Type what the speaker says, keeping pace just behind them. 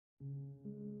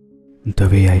The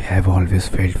way I have always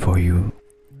felt for you,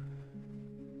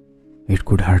 it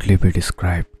could hardly be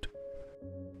described.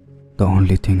 The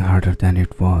only thing harder than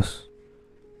it was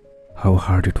how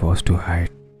hard it was to hide.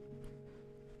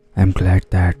 I'm glad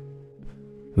that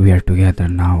we are together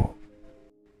now.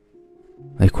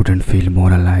 I couldn't feel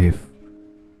more alive.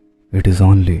 It is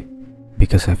only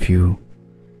because of you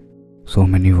so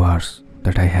many wars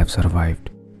that I have survived.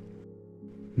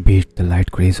 Be it the light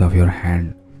grace of your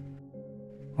hand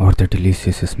or the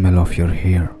delicious smell of your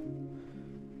hair,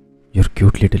 your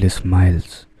cute little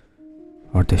smiles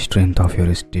or the strength of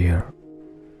your stare,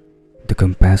 the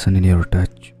compassion in your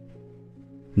touch,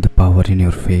 the power in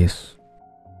your face,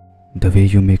 the way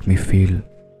you make me feel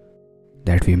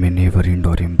that we may never end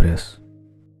or embrace.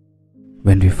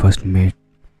 When we first met,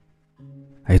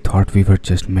 I thought we were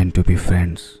just meant to be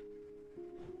friends.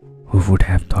 Who would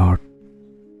have thought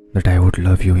that I would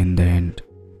love you in the end?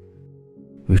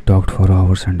 We talked for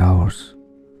hours and hours,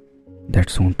 that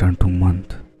soon turned to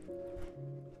months,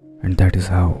 and that is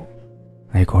how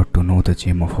I got to know the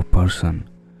gem of a person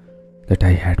that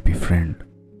I had befriended.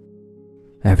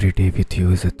 Every day with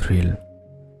you is a thrill.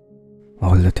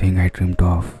 All the things I dreamed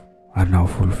of are now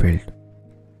fulfilled.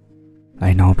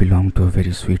 I now belong to a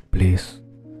very sweet place,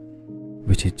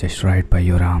 which is just right by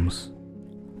your arms.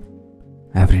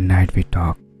 Every night we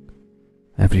talk,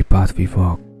 every path we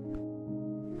walk,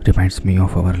 reminds me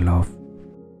of our love,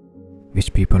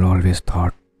 which people always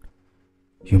thought.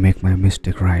 You make my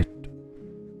mistake right.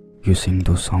 You sing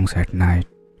those songs at night.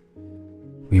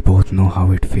 We both know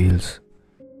how it feels.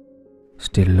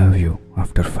 Still love you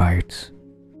after fights.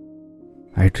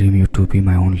 I dream you to be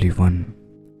my only one,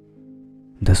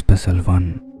 the special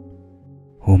one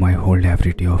whom I hold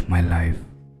every day of my life.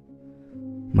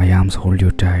 My arms hold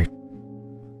you tight,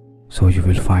 so you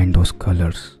will find those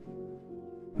colors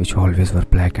which always were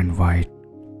black and white.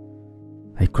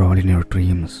 I crawl in your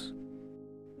dreams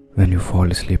when you fall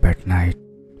asleep at night.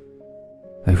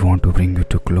 I want to bring you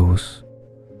too close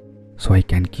so I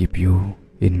can keep you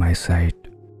in my sight.